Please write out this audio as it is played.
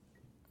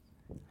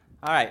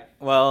All right.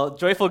 Well,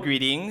 joyful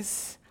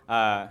greetings.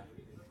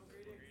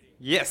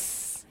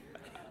 Yes,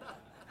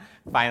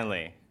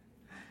 finally.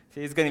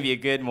 Today's going to be a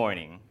good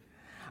morning.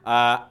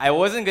 I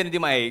wasn't going to do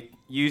my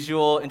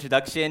usual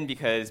introduction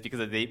because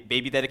of the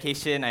baby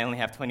dedication. I only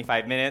have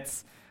 25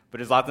 minutes, but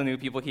there's lots of new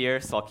people here,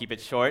 so I'll keep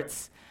it short.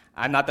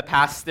 I'm not the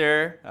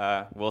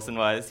pastor. Wilson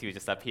was. He was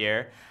just up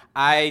here.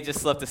 I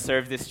just love to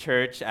serve this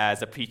church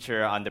as a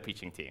preacher on the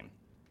preaching team.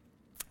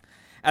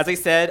 As I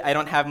said, I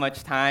don't have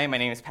much time. My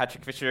name is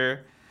Patrick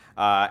Fisher.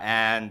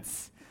 And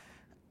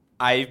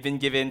I've been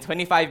given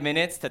 25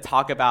 minutes to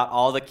talk about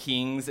all the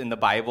kings in the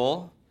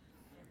Bible.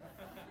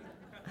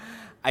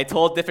 I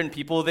told different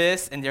people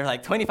this, and they're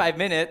like, 25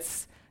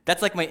 minutes?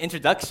 That's like my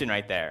introduction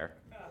right there.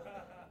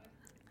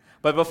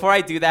 But before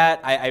I do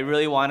that, I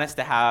really want us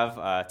to have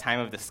a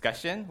time of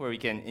discussion where we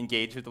can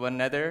engage with one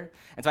another.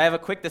 And so I have a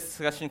quick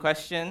discussion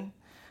question.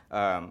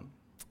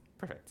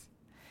 Perfect.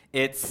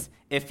 It's,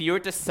 if you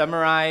were to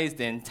summarize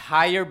the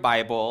entire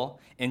Bible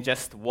in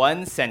just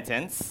one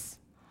sentence,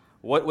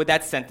 what would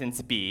that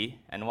sentence be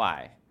and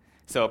why?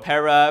 So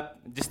pair up,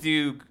 just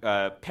do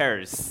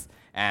pairs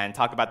and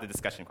talk about the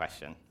discussion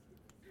question.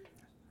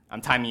 I'm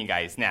timing you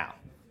guys now.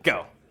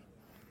 Go.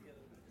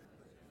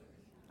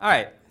 All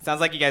right, sounds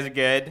like you guys are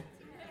good.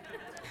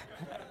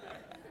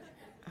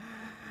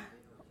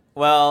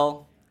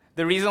 Well,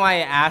 the reason why I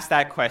asked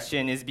that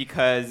question is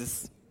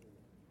because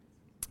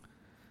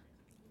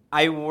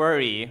I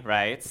worry,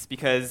 right?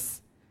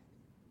 Because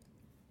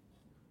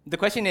the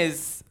question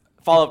is,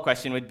 follow-up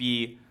question would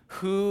be,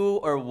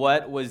 who or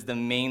what was the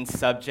main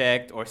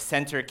subject or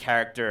center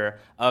character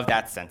of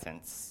that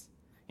sentence?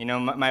 You know,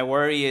 my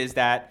worry is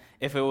that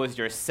if it was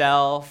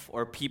yourself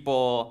or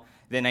people,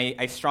 then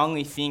I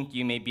strongly think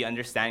you may be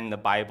understanding the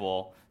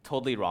Bible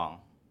totally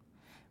wrong.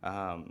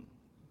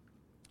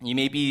 You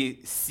may be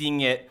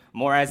seeing it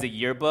more as a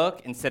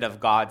yearbook instead of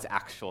God's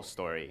actual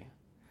story.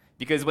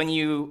 Because when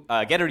you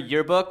get a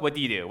yearbook, what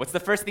do? What's the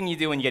first thing you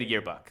do when you get a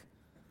yearbook?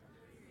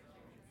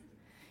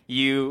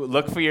 You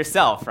look for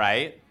yourself,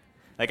 right?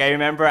 Like I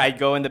remember I'd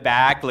go in the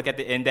back, look at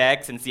the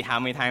index, and see how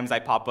many times I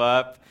pop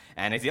up.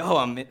 And I say, oh,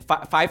 I'm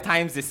 5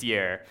 times this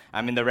year.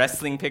 I'm in the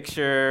wrestling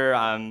picture,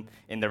 I'm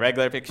in the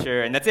regular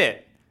picture, and that's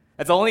it.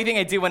 That's the only thing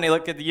I do when I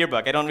look at the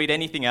yearbook. I don't read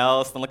anything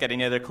else, don't look at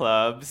any other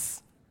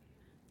clubs.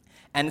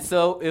 And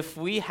so if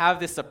we have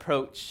this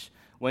approach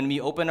when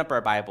we open up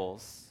our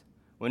Bibles,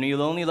 when we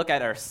only look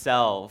at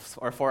ourselves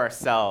or for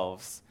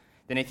ourselves,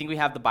 then I think we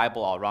have the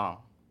Bible all wrong.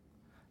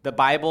 The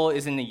Bible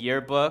isn't a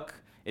yearbook.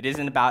 It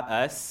isn't about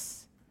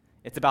us.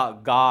 It's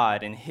about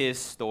God and His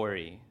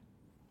story.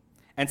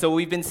 And so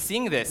we've been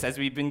seeing this as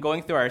we've been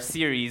going through our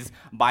series,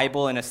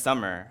 Bible in a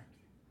Summer.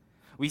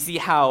 We see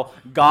how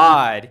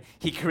God,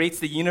 He creates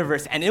the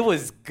universe, and it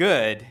was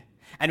good.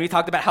 And we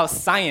talked about how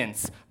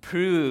science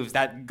proves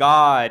that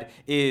God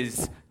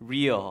is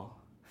real,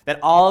 that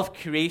all of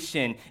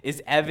creation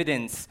is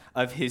evidence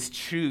of His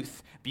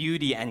truth,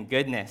 beauty, and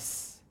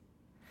goodness.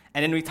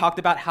 And then we talked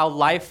about how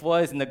life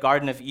was in the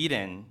Garden of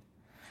Eden,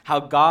 how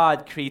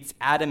God creates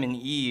Adam and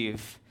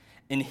Eve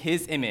in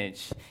His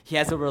image. He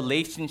has a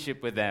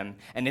relationship with them,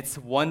 and it's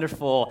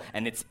wonderful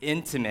and it's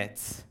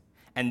intimate.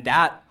 And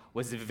that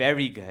was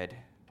very good.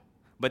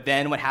 But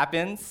then what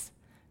happens?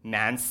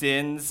 Man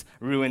sins,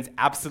 ruins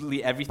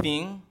absolutely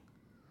everything.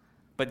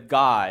 But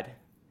God,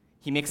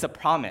 He makes a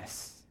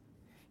promise.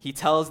 He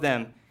tells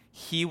them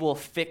He will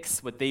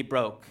fix what they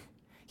broke.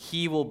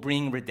 He will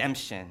bring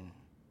redemption.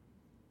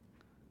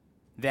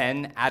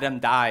 Then Adam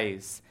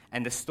dies,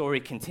 and the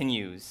story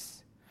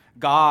continues.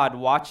 God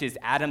watches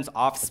Adam's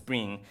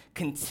offspring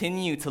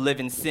continue to live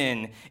in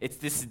sin. It's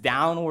this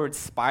downward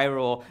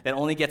spiral that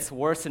only gets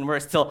worse and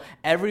worse till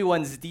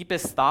everyone's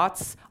deepest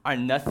thoughts are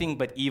nothing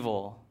but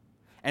evil.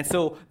 And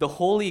so the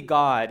holy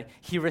God,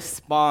 He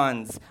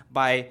responds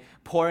by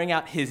pouring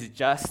out His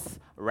just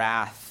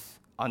wrath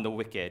on the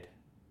wicked.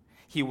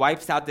 He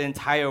wipes out the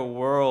entire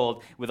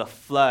world with a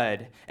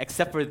flood,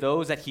 except for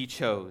those that He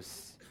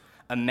chose,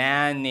 a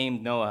man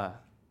named Noah,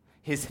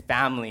 his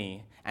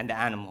family, and the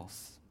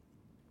animals.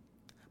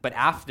 But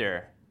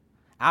after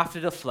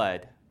the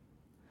flood,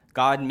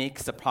 God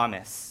makes a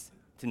promise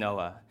to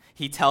Noah.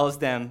 He tells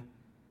them,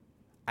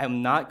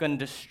 I'm not going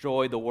to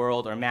destroy the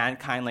world or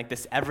mankind like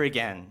this ever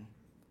again.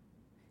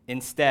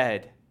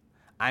 Instead,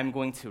 I'm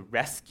going to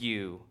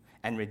rescue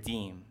and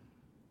redeem.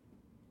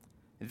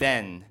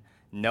 Then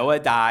Noah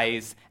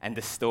dies, and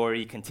the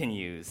story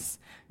continues.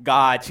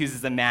 God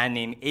chooses a man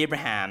named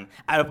Abraham.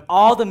 Out of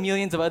all the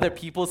millions of other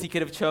peoples He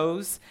could have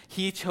chose,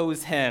 He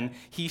chose him.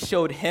 He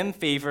showed him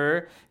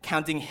favor,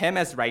 counting him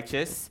as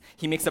righteous.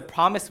 He makes a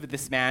promise with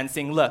this man,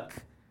 saying, look,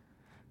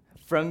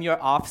 from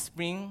your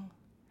offspring,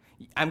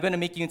 I'm going to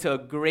make you into a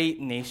great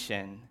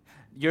nation.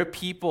 Your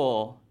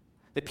people,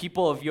 the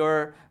people of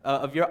your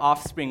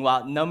offspring, will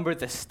outnumber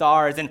the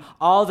stars, and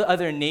all the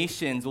other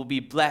nations will be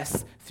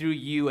blessed through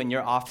you and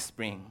your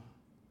offspring.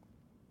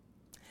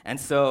 And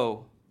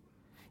so,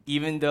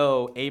 even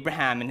though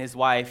Abraham and his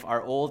wife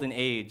are old in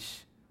age,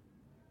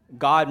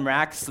 God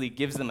miraculously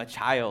gives them a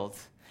child.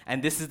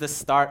 And this is the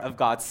start of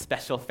God's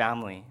special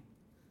family.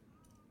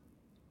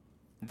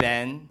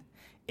 Then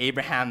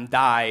Abraham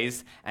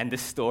dies, and the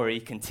story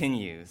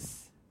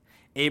continues.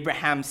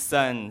 Abraham's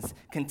sons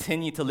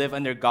continue to live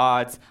under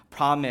God's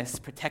promise,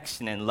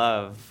 protection, and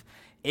love.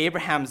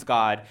 Abraham's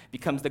God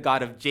becomes the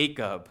God of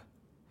Jacob,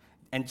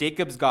 and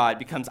Jacob's God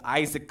becomes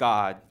Isaac's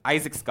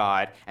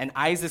God, and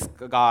Isaac's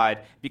God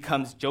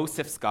becomes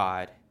Joseph's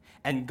God.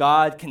 And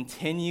God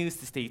continues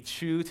to stay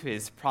true to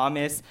his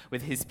promise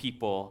with his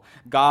people.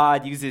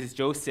 God uses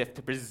Joseph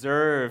to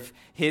preserve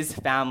his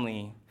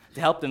family, to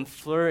help them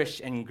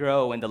flourish and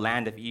grow in the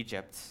land of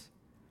Egypt.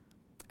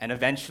 And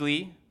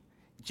eventually,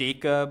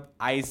 Jacob,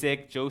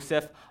 Isaac,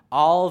 Joseph,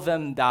 all of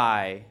them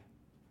die,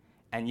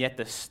 and yet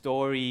the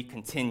story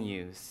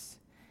continues.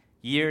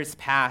 Years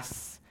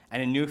pass,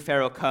 and a new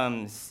Pharaoh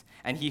comes,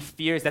 and he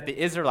fears that the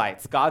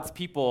Israelites, God's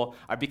people,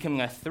 are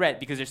becoming a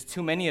threat because there's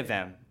too many of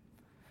them.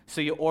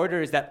 So he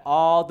orders that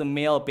all the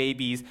male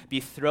babies be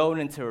thrown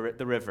into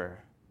the river.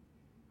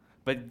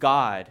 But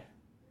God,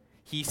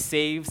 he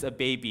saves a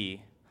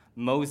baby,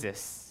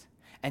 Moses,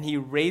 and he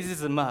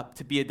raises him up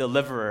to be a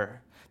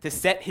deliverer, to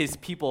set his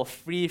people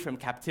free from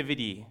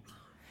captivity.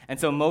 And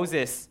so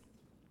Moses,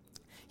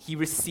 he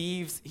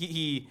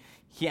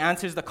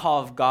answers the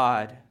call of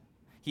God.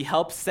 He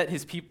helps set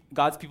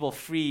God's people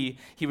free.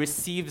 He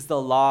receives the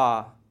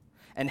law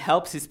and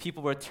helps his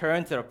people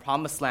return to the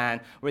promised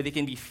land where they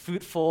can be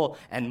fruitful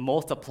and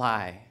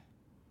multiply.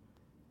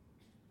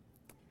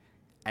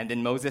 And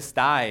then Moses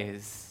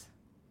dies,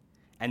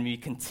 and we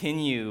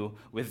continue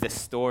with the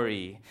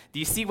story. Do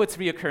you see what's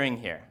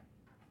reoccurring here?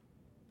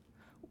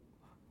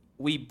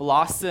 We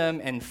blossom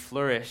and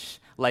flourish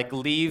like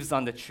leaves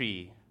on the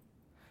tree,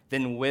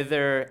 then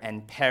wither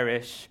and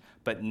perish,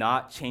 but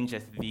naught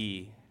changeth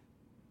thee.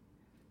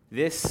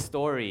 This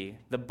story,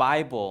 the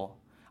Bible,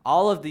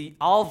 all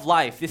of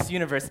life, this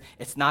universe,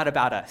 it's not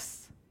about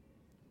us.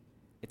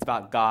 It's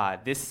about God.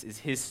 This is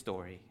his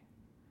story.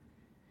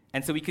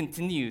 And so we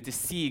continue to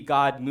see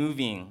God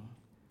moving.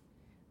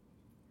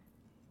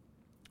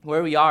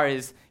 Where we are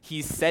is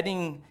he's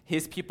setting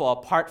his people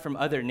apart from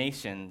other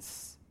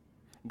nations.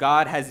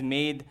 God has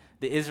made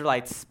the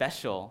Israelites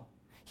special.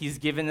 He's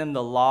given them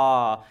the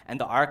law and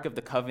the Ark of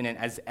the Covenant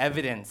as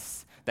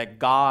evidence that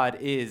God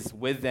is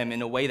with them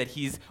in a way that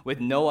he's with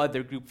no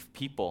other group of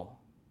people.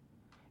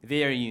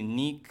 They are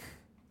unique.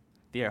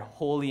 They are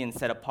holy and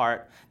set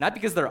apart, not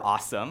because they're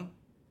awesome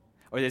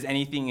or there's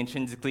anything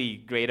intrinsically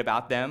great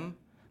about them,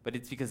 but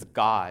it's because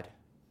God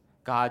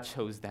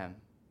chose them.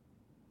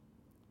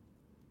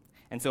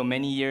 And so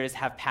many years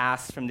have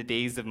passed from the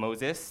days of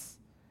Moses.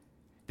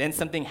 Then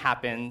something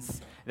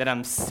happens that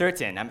I'm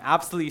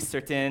absolutely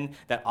certain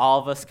that all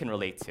of us can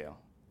relate to.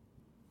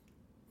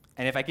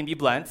 And if I can be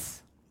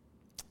blunt,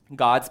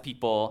 God's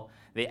people,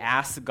 they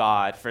ask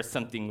God for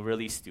something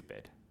really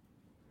stupid.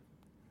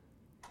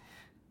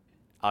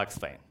 I'll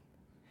explain.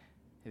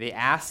 They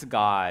ask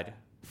God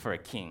for a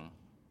king.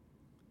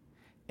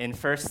 In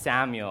 1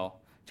 Samuel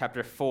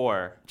chapter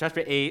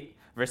 8,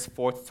 verse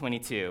 4 to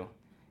 22,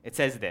 it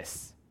says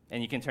this,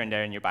 and you can turn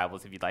there in your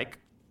Bibles if you'd like.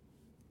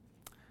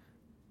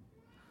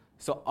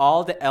 So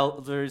all the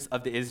elders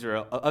of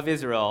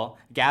Israel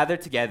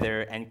gathered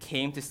together and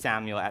came to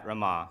Samuel at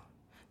Ramah.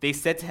 They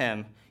said to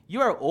him,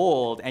 "You are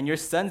old, and your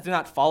sons do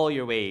not follow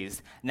your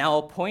ways. Now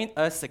appoint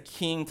us a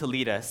king to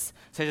lead us,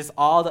 such as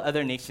all the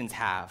other nations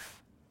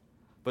have."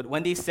 But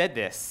when they said,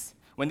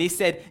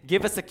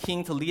 "Give us a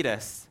king to lead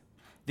us,"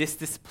 this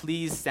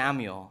displeased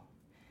Samuel.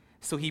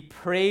 So he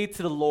prayed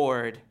to the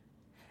Lord,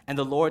 and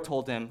the Lord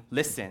told him,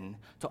 "Listen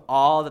to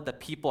all that the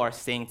people are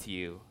saying to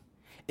you.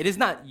 It is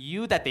not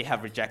you that they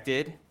have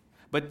rejected,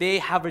 but they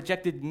have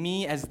rejected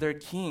me as their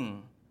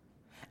king.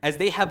 As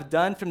they have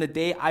done from the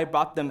day I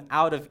brought them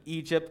out of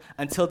Egypt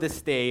until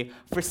this day,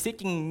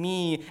 forsaking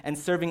me and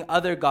serving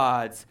other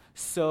gods,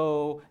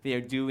 so they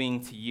are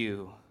doing to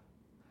you.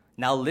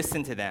 Now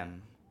listen to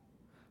them,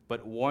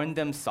 but warn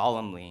them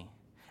solemnly,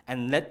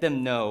 and let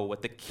them know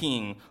what the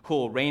king who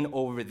will reign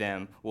over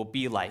them will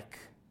be like."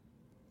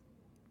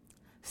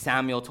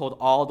 Samuel told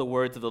all the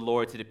words of the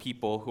Lord to the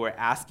people who were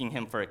asking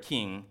him for a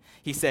king.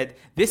 He said,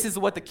 "This is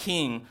what the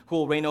king who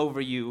will reign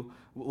over you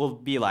will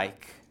be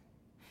like.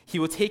 He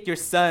will take your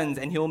sons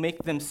and he will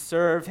make them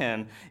serve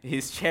him,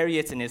 his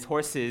chariots and his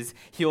horses.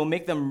 He will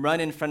make them run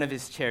in front of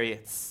his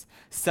chariots.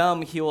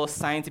 Some he will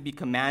assign to be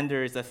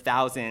commanders of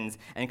thousands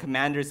and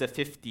commanders of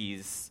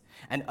 50s,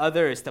 and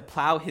others to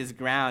plow his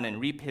ground and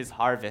reap his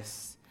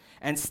harvests,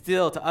 and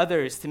still to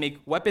others to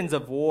make weapons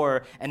of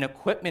war and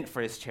equipment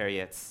for his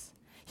chariots.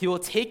 He will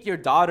take your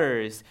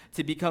daughters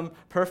to become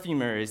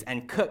perfumers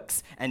and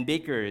cooks and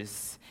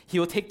bakers. He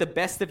will take the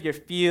best of your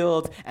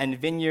fields and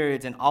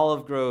vineyards and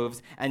olive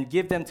groves and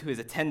give them to his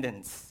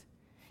attendants.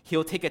 He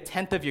will take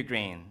 1/10 of your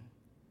grain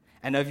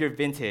and of your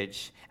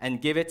vintage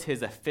and give it to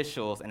his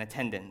officials and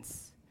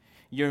attendants.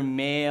 Your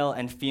male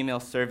and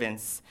female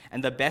servants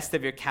and the best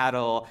of your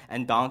cattle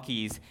and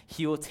donkeys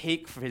he will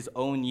take for his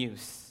own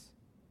use.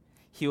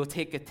 He will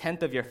take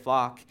 1/10 of your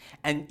flock,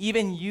 and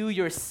even you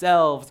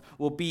yourselves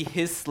will be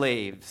his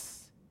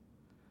slaves.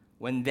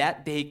 When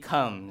that day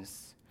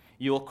comes,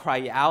 you will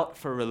cry out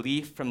for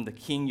relief from the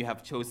king you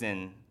have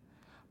chosen.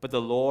 but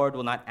the Lord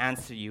will not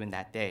answer you in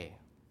that day."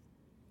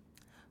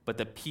 But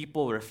the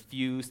people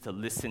refused to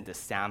listen to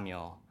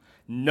Samuel.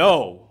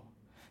 "No,"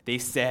 they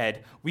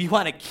said, "we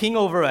want a king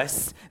over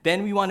us.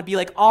 Then we want to be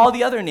like all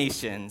the other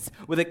nations,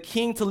 with a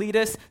king to lead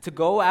us, to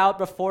go out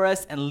before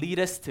us and lead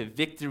us to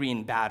victory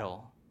in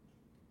battle."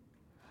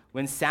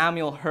 When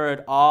Samuel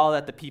heard all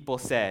that the people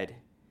said,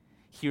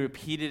 he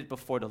repeated it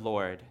before the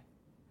Lord.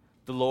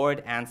 The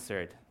Lord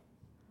answered,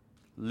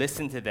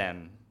 "Listen to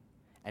them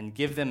and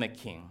give them a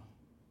king."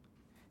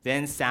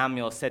 Then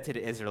Samuel said to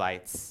the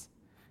Israelites,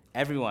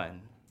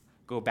 "Everyone,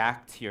 go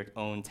back to your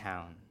own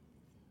town."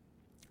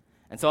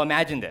 And so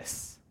imagine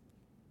this.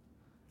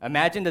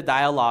 Imagine the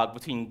dialogue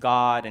between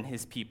God and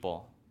his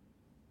people.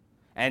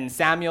 And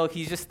Samuel,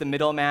 he's just the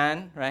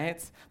middleman,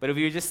 right? But if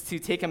we were just to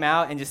take him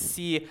out and just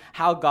see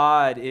how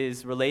God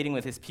is relating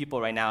with his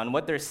people right now and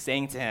what they're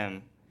saying to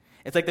him,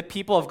 it's like the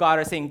people of God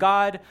are saying,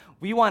 "God,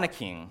 we want a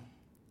king."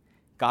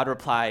 God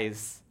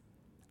replies,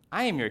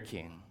 "I am your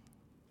king."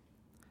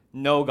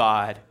 "No,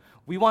 God,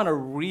 we want a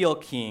real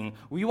king.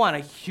 We want a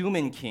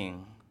human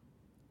king."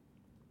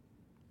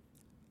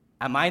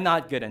 "Am I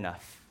not good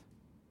enough?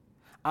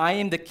 I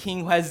am the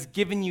king who has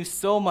given you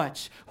so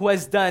much, who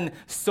has done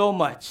so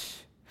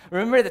much.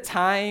 Remember the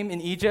time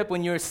in Egypt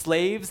when you were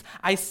slaves?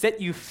 I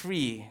set you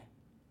free.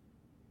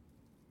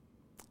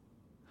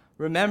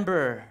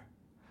 Remember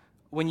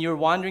when you were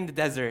wandering the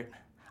desert?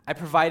 I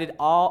provided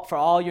for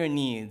all your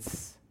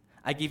needs.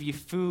 I gave you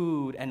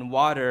food and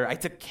water. I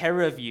took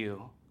care of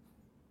you.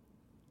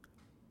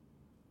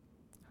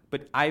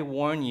 But I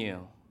warn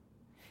you,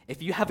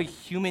 if you have a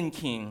human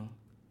king,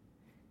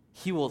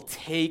 he will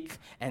take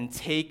and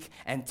take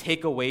and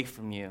take away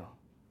from you.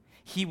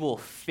 He will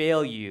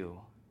fail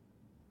you.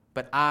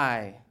 But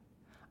I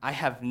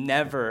have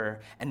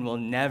never and will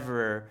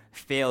never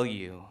fail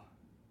you."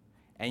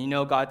 And you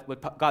know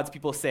what God's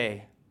people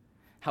say?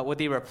 What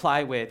they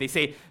reply with? They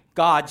say,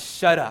 "God,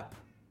 shut up.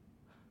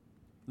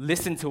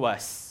 Listen to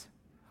us.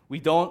 We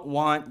don't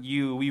want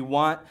you. We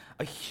want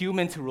a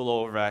human to rule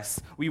over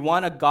us. We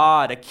want a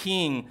God, a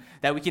king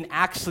that we can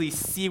actually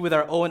see with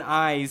our own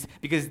eyes,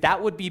 because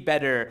that would be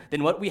better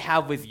than what we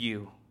have with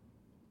you.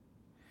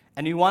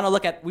 And we want to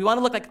look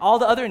like all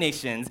the other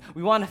nations.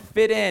 We want to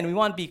fit in. We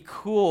want to be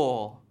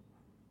cool."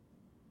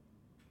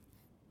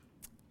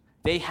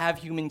 They have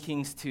human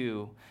kings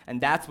too,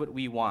 and that's what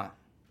we want.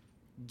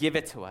 Give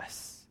it to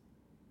us.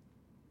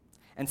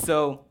 And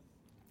so,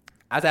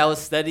 as I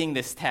was studying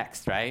this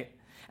text, right,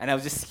 and I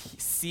was just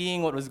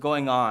seeing what was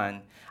going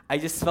on, I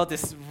just felt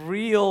this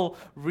real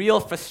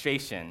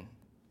frustration.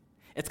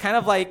 It's kind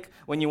of like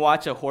when you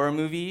watch a horror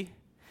movie,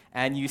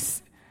 and you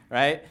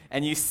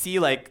see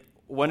like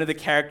one of the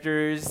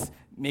characters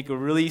make a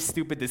really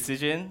stupid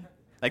decision,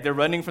 like they're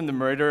running from the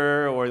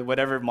murderer or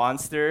whatever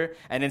monster,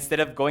 and instead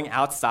of going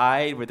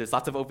outside where there's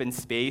lots of open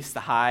space to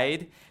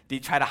hide, they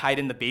try to hide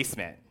in the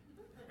basement.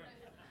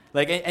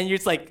 And you're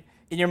just like,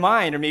 in your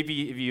mind, or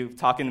maybe if you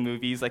talk in the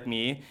movies like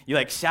me, you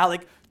like shout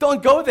like,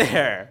 "Don't go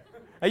there!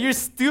 You're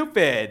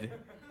stupid!"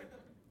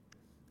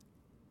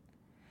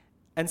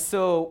 And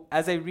so,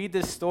 as I read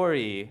this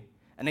story,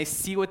 and I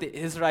see what the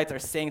Israelites are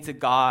saying to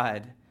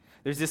God,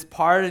 there's this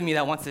part of me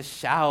that wants to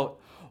shout,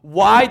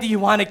 "Why do you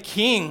want a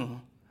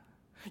king?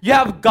 You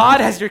have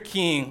God as your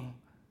king.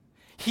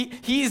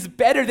 He is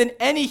better than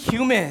any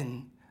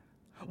human.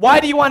 Why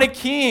do you want a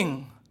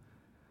king?"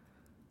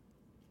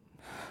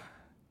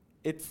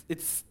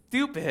 It's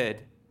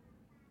stupid.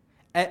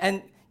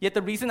 And yet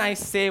the reason I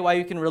say why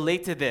you can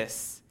relate to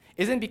this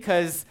isn't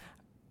because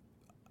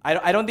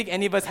I don't think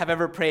any of us have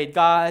ever prayed,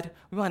 "God,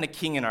 we want a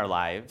king in our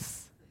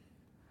lives."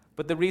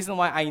 But the reason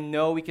why I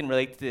know we can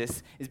relate to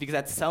this is because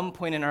at some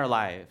point in our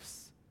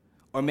lives,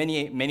 or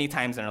many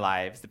times in our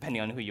lives,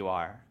 depending on who you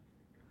are,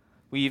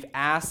 we've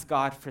asked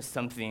God for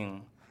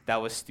something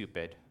that was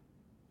stupid.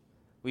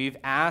 We've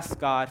asked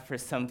God for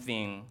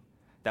something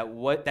that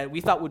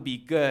we thought would be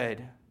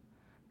good,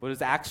 but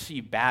was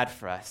actually bad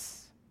for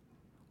us,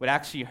 would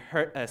actually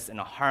hurt us and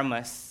harm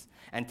us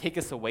and take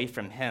us away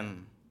from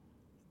Him.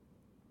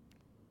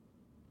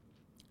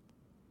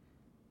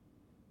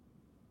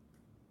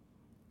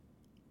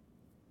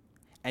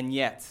 And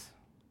yet,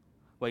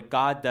 what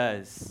God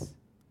does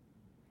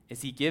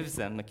is He gives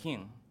them a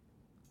king.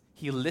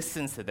 He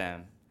listens to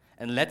them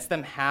and lets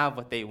them have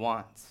what they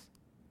want.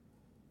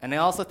 And I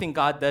also think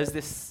God does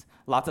this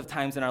lots of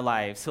times in our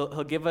lives.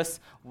 He'll give us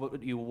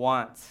what you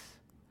want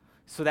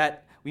so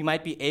that we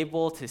might be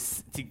able to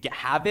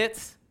have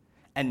it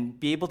and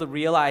be able to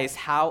realize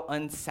how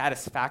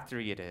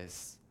unsatisfactory it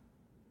is,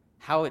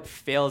 how it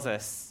fails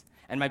us,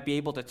 and might be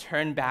able to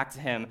turn back to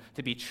Him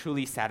to be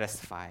truly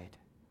satisfied.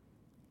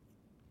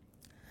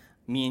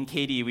 Me and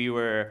Katie, we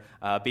were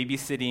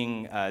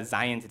babysitting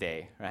Zion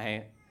today,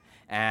 right?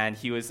 And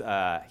he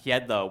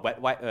had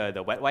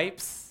the wet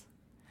wipes,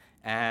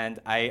 and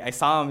I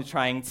saw him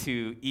trying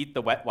to eat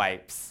the wet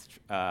wipes,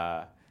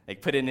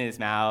 put it in his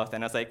mouth,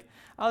 and I was like,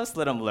 I'll just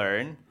let him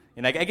learn.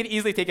 And I could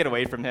easily take it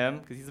away from him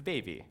because he's a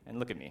baby, and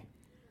look at me.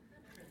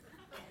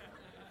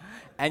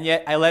 And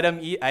yet I let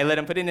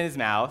him put it in his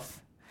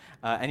mouth,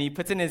 and he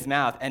puts it in his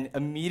mouth, and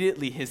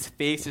immediately his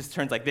face just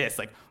turns like this,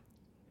 like,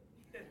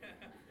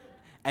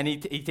 and he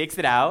takes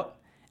it out,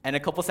 and a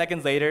couple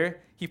seconds later,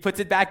 he puts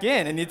it back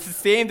in, and it's the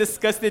same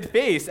disgusted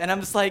face. And I'm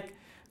just like,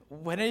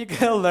 when are you going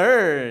to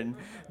learn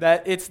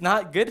that it's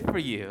not good for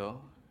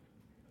you?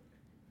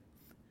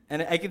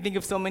 And I can think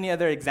of so many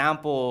other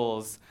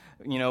examples,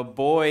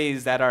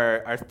 boys that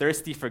are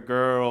thirsty for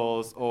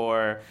girls,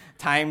 or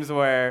times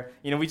where,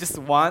 we just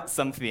want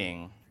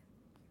something,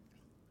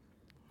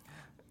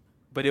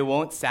 but it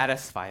won't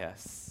satisfy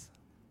us.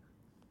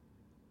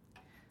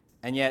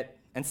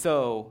 And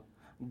so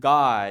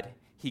God,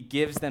 he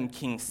gives them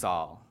King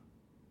Saul.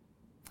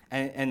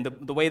 And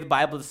the way the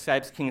Bible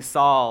describes King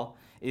Saul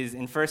is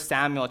in 1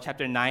 Samuel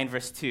chapter 9,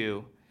 verse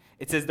 2.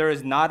 It says, "There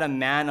is not a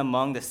man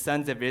among the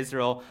sons of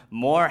Israel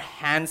more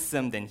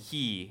handsome than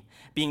he,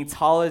 being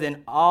taller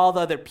than all the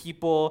other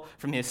people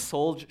from his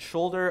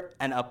shoulder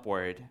and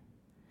upward."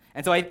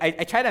 And so I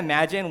try to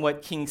imagine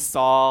what King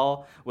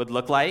Saul would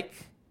look like,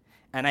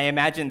 and I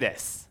imagine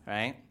this,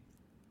 right?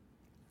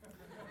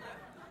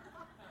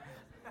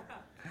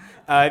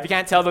 If you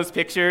can't tell those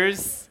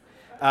pictures,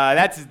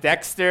 that's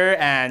Dexter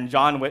and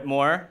John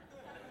Whitmore.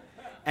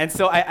 And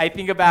so I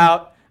think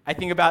about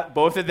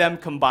both of them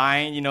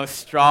combined,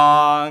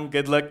 strong,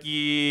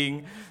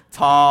 good-looking,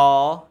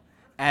 tall.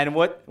 And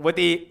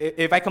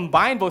if I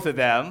combine both of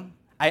them,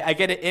 I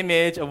get an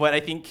image of what I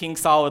think King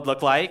Saul would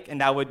look like, and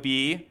that would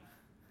be...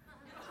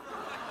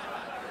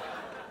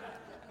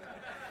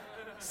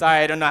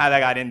 Sorry, I don't know how that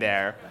got in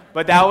there.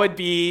 But that would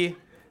be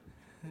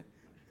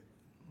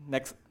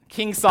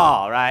King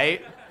Saul,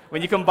 right?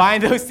 When you combine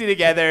those two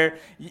together,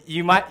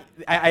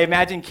 I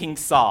imagine King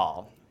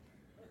Saul.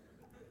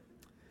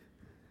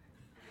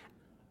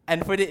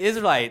 And for the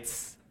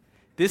Israelites,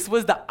 this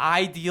was the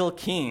ideal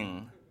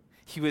king.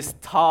 He was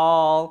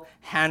tall,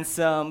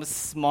 handsome,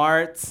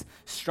 smart,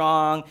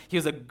 strong. He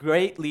was a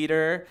great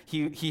leader.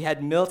 He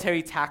had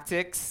military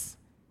tactics.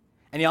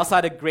 And he also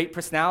had a great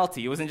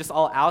personality. It wasn't just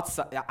all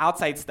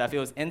outside stuff, it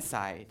was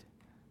inside.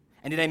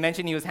 And did I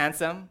mention he was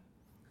handsome?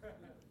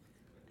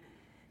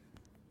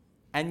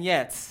 And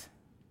yet,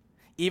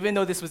 even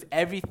though this was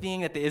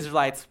everything that the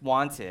Israelites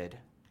wanted,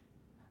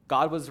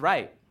 God was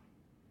right.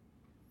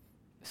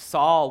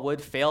 Saul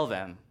would fail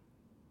them.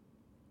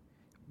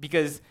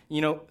 Because,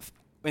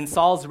 in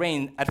Saul's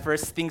reign, at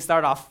first, things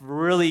start off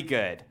really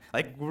good.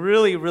 Like,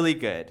 really, really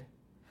good.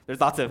 There's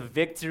lots of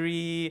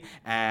victory,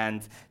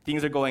 and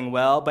things are going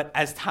well. But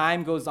as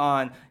time goes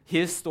on,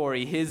 his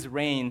story, his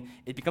reign,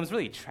 it becomes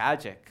really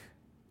tragic.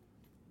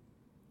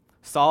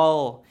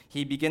 Saul,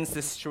 he begins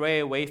to stray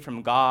away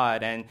from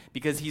God, and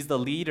because he's the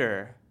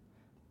leader,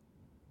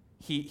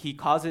 he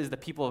causes the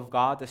people of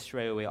God to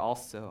stray away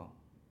also.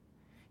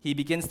 He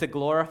begins to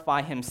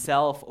glorify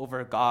himself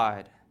over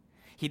God.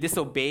 He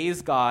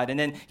disobeys God, and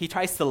then he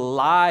tries to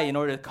lie in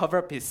order to cover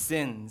up his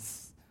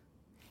sins.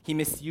 He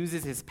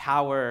misuses his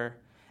power,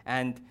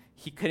 and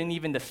he couldn't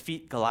even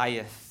defeat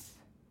Goliath.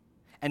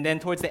 And then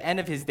towards the end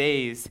of his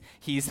days,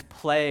 he's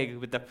plagued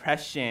with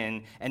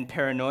depression and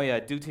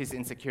paranoia due to his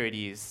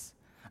insecurities.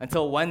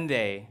 Until one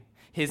day,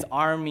 his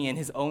army and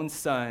his own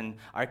son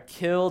are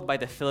killed by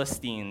the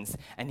Philistines,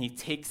 and he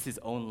takes his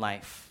own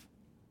life.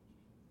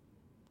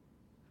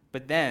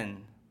 But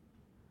then,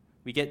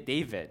 we get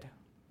David.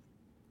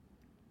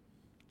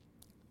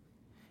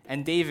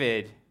 And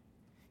David,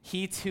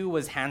 he too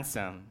was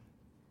handsome.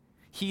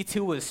 He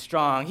too was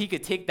strong. He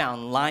could take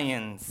down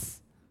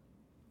lions.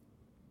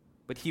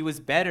 But he was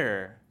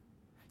better.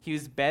 He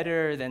was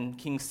better than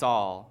King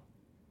Saul.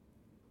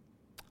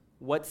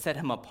 What set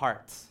him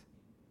apart?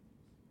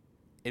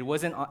 It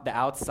wasn't the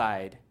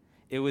outside.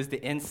 It was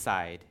the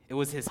inside. It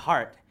was his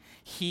heart.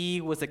 He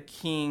was a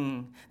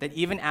king that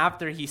even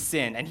after he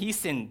sinned, and he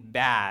sinned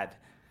bad.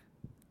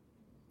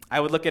 I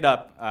would look it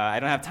up. I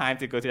don't have time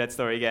to go through that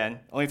story again.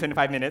 Only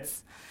 25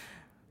 minutes.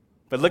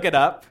 But look it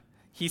up.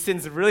 He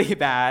sins really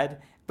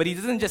bad, but he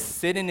doesn't just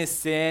sit in his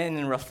sin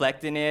and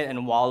reflect in it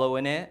and wallow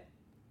in it,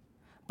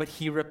 but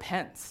he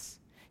repents.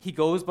 He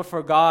goes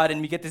before God,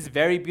 and we get this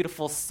very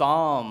beautiful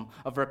psalm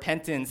of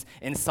repentance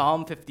in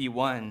Psalm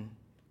 51.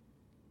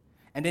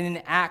 And then in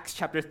Acts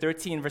chapter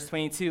 13, verse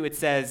 22, it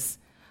says,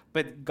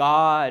 "But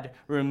God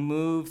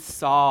removed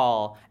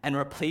Saul and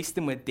replaced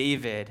him with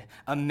David,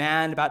 a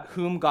man about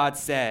whom God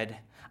said,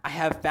 'I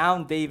have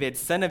found David,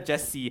 son of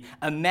Jesse,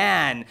 a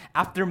man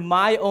after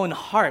my own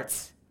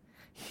heart.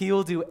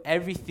 He'll do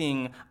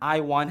everything I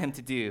want him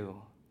to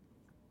do.'"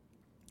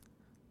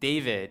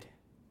 David,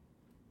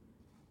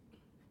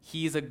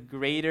 he's a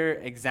greater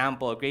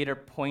example, a greater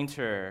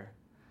pointer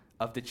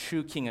of the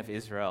true king of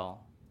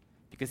Israel,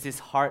 because his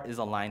heart is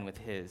aligned with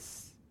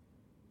his.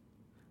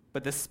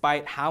 But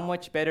despite how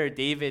much better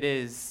David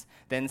is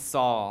than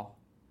Saul,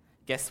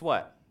 guess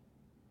what?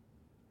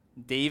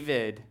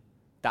 David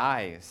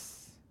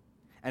dies.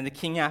 And the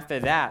king after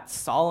that,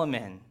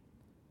 Solomon,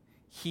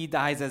 he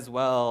dies as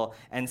well,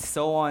 and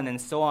so on and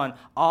so on.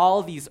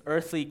 All these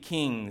earthly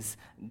kings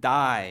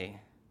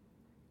die,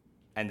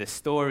 and the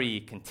story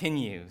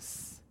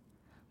continues.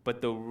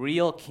 But the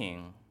real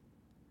king,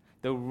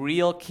 the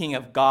real king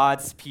of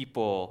God's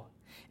people,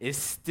 is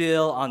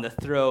still on the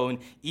throne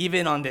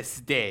even on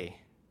this day.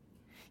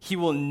 He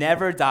will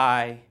never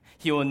die.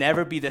 He will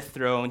never be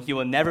dethroned. He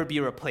will never be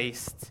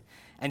replaced.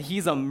 And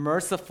he's a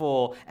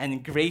merciful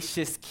and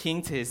gracious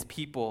king to his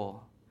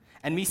people.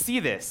 And we see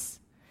this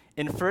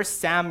in 1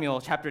 Samuel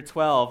chapter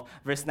 12,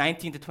 verse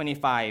 19 to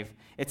 25.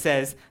 It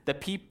says, "The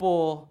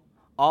people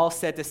all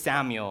said to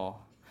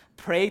Samuel,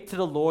 'Pray to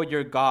the Lord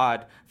your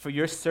God for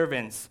your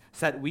servants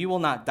so that we will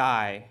not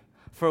die.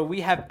 For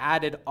we have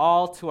added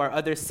all to our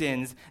other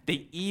sins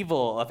the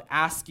evil of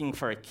asking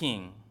for a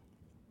king.'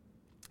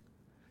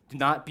 'Do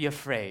not be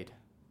afraid,'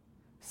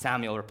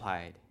 Samuel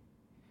replied.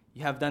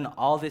 'You have done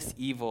all this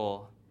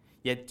evil,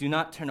 yet do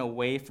not turn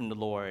away from the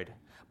Lord,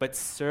 but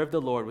serve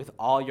the Lord with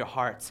all your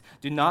heart.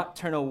 Do not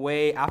turn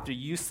away after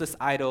useless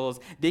idols.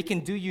 They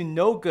can do you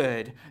no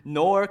good,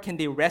 nor can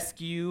they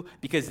rescue you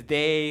because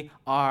they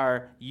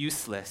are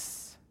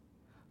useless.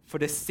 For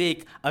the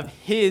sake of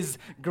his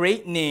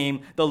great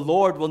name, the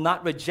Lord will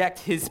not reject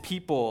his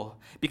people,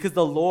 because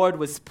the Lord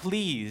was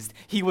pleased.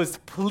 He was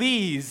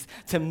pleased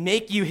to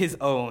make you his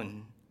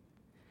own.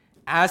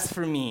 As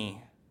for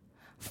me,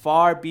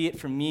 far be it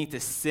from me to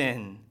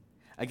sin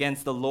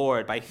against the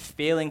Lord by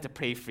failing to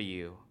pray for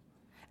you.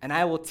 And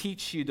I will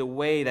teach you the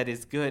way that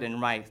is good and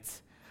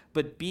right.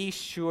 But be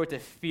sure to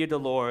fear the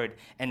Lord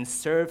and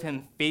serve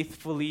him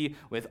faithfully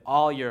with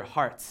all your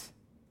heart.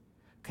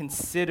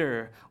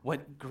 Consider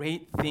what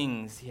great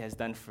things he has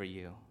done for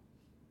you.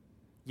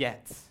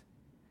 Yet,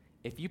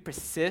 if you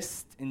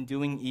persist in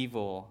doing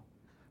evil,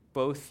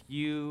 both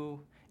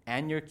you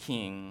and your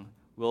king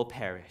will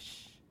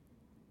perish."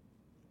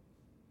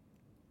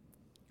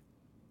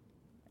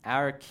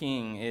 Our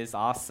king is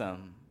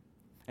awesome.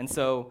 And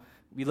so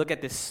we look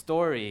at this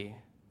story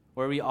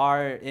where we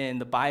are in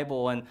the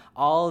Bible, and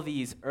all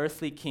these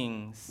earthly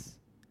kings,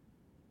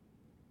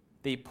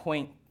 they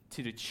point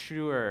to the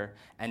truer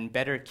and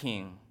better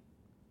king.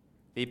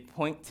 They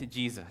point to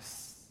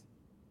Jesus.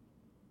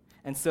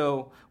 And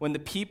so when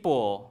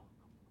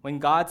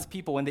God's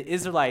people, when the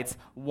Israelites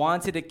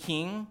wanted a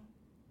king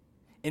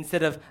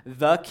instead of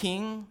the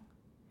king,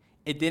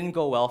 it didn't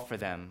go well for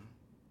them.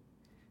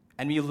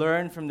 And we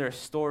learn from their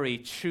story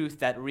truth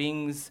that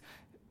rings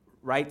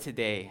right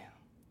today.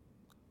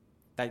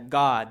 That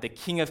God, the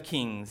King of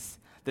Kings,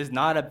 does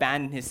not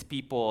abandon his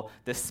people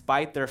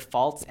despite their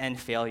faults and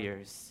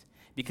failures,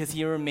 because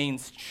he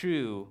remains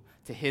true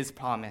to his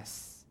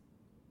promise.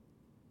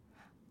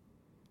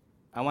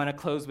 I want to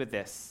close with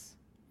this.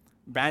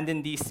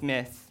 Brandon D.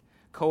 Smith,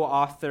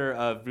 co-author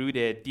of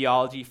Rooted,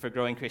 Theology for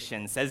Growing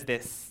Christians, says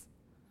this: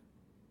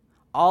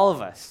 "All of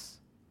us,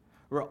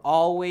 we're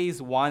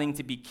always wanting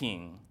to be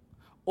king,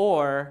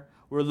 or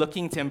we're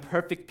looking to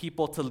imperfect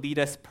people to lead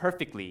us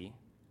perfectly.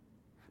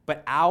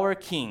 But our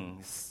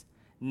kings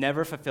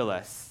never fulfill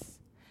us.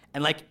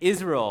 And like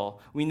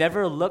Israel, we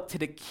never look to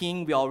the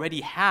king we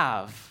already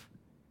have.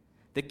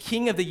 The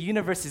king of the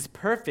universe is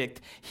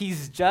perfect.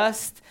 He's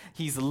just,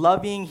 he's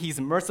loving,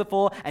 he's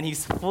merciful, and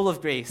he's full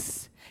of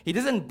grace. He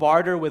doesn't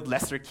barter with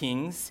lesser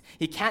kings.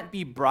 He can't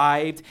be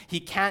bribed. He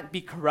can't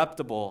be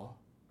corruptible.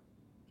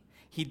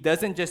 He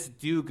doesn't just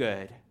do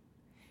good.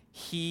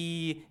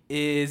 He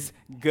is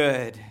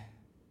good.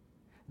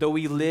 Though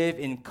we live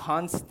in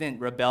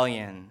constant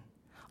rebellion,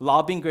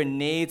 lobbing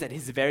grenades at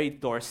his very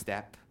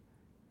doorstep,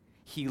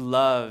 he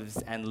loves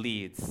and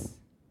leads.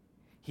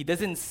 He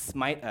doesn't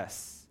smite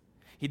us.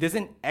 He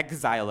doesn't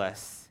exile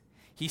us.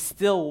 He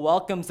still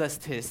welcomes us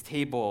to his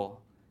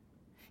table.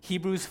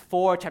 Hebrews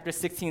 4, chapter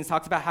 16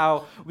 talks about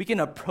how we can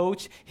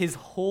approach his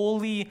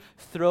holy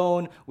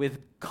throne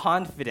with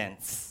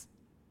confidence.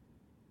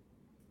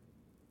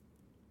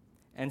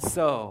 And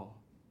so,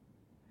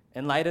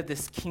 in light of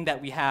this king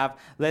that we have,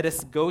 let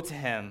us go to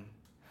him.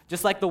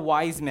 Just like the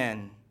wise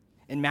men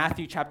in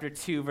Matthew chapter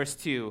 2, verse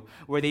 2,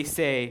 where they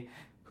say,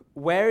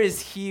 "Where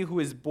is he who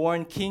is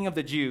born King of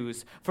the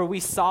Jews? For we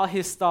saw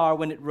his star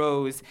when it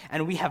rose,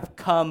 and we have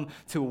come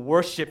to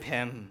worship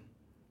him."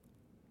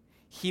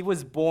 He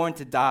was born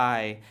to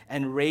die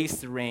and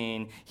raised to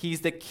reign.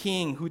 He's the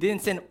king who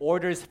didn't send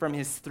orders from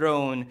his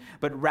throne,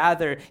 but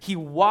rather he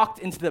walked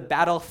into the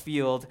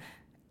battlefield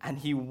and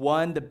he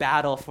won the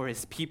battle for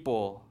his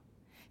people.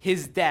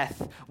 His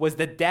death was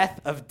the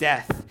death of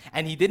death,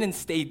 and he didn't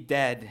stay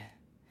dead.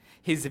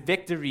 His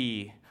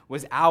victory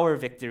was our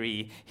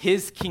victory.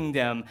 His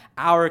kingdom,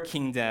 our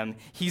kingdom.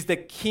 He's the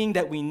king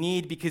that we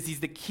need because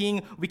he's the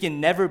king we can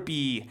never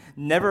be,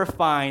 never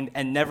find,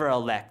 and never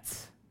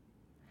elect.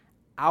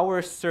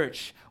 Our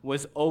search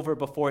was over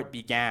before it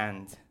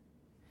began.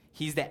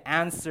 He's the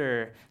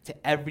answer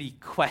to every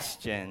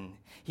question.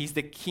 He's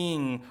the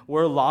king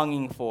we're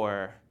longing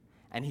for.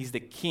 And he's the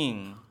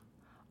king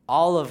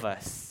all of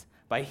us,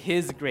 by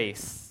his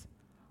grace,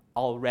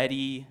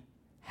 already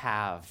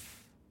have.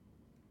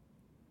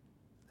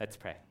 Let's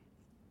pray.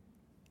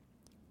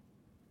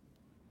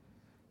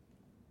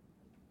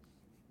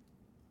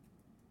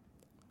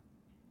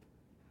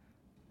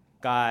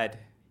 God,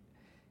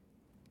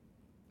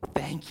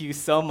 thank you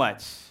so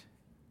much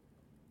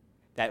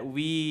that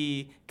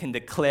we can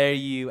declare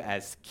you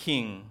as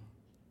king.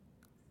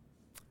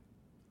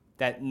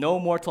 that no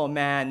mortal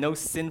man, no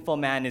sinful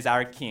man is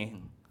our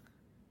king.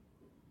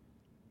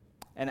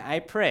 And I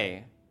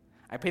pray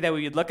that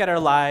we would look at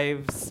our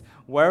lives,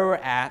 where we're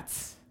at,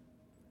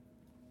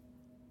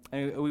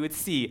 and we would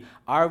see,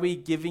 are we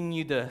giving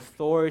you the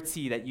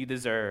authority that you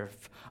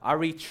deserve? Are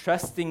we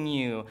trusting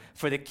you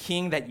for the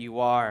king that you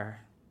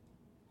are?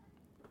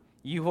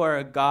 You are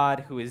a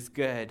God who is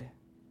good.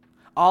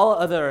 All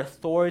other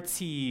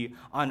authority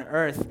on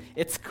earth,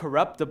 it's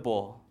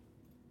corruptible.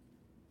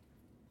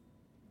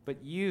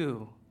 But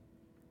you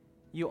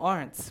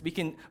aren't. We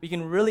can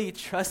really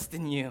trust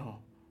in you.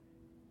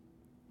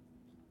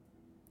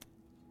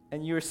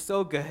 And you're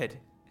so good.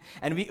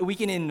 And we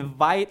can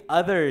invite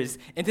others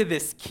into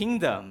this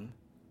kingdom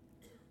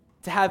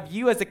to have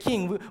you as a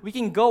king. We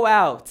can go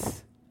out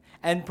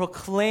and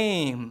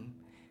proclaim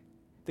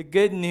the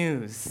good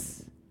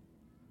news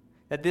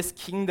that this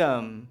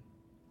kingdom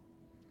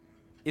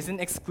isn't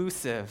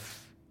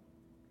exclusive,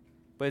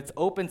 but it's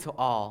open to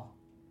all.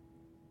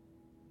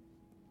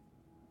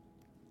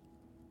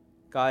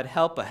 God,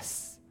 help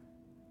us.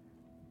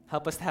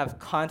 Help us to have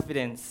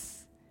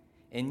confidence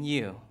in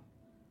you.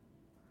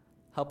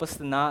 Help us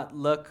to not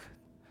look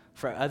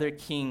for other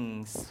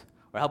kings,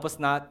 or help us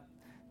not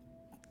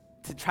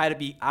to try to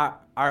be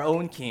our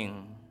own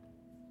king.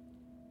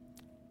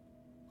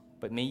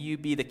 But may you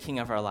be the king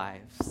of our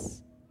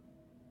lives.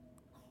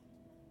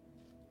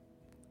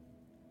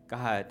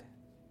 God,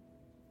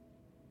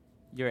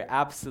 you're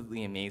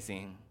absolutely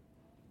amazing.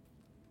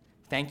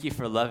 Thank you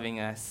for loving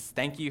us.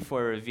 Thank you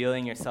for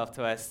revealing yourself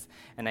to us.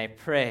 And I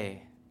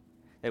pray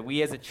that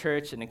we as a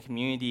church and a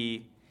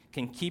community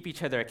can keep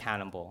each other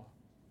accountable.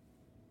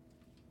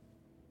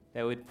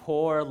 That we'd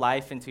pour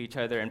life into each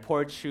other and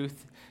pour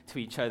truth to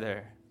each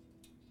other.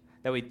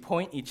 That we'd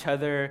point each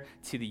other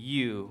to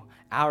you,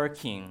 our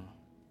King.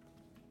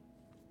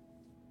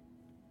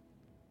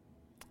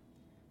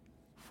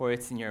 For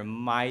it's in your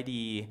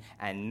mighty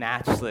and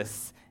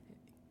matchless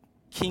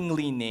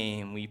kingly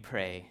name we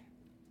pray.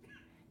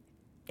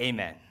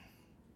 Amen.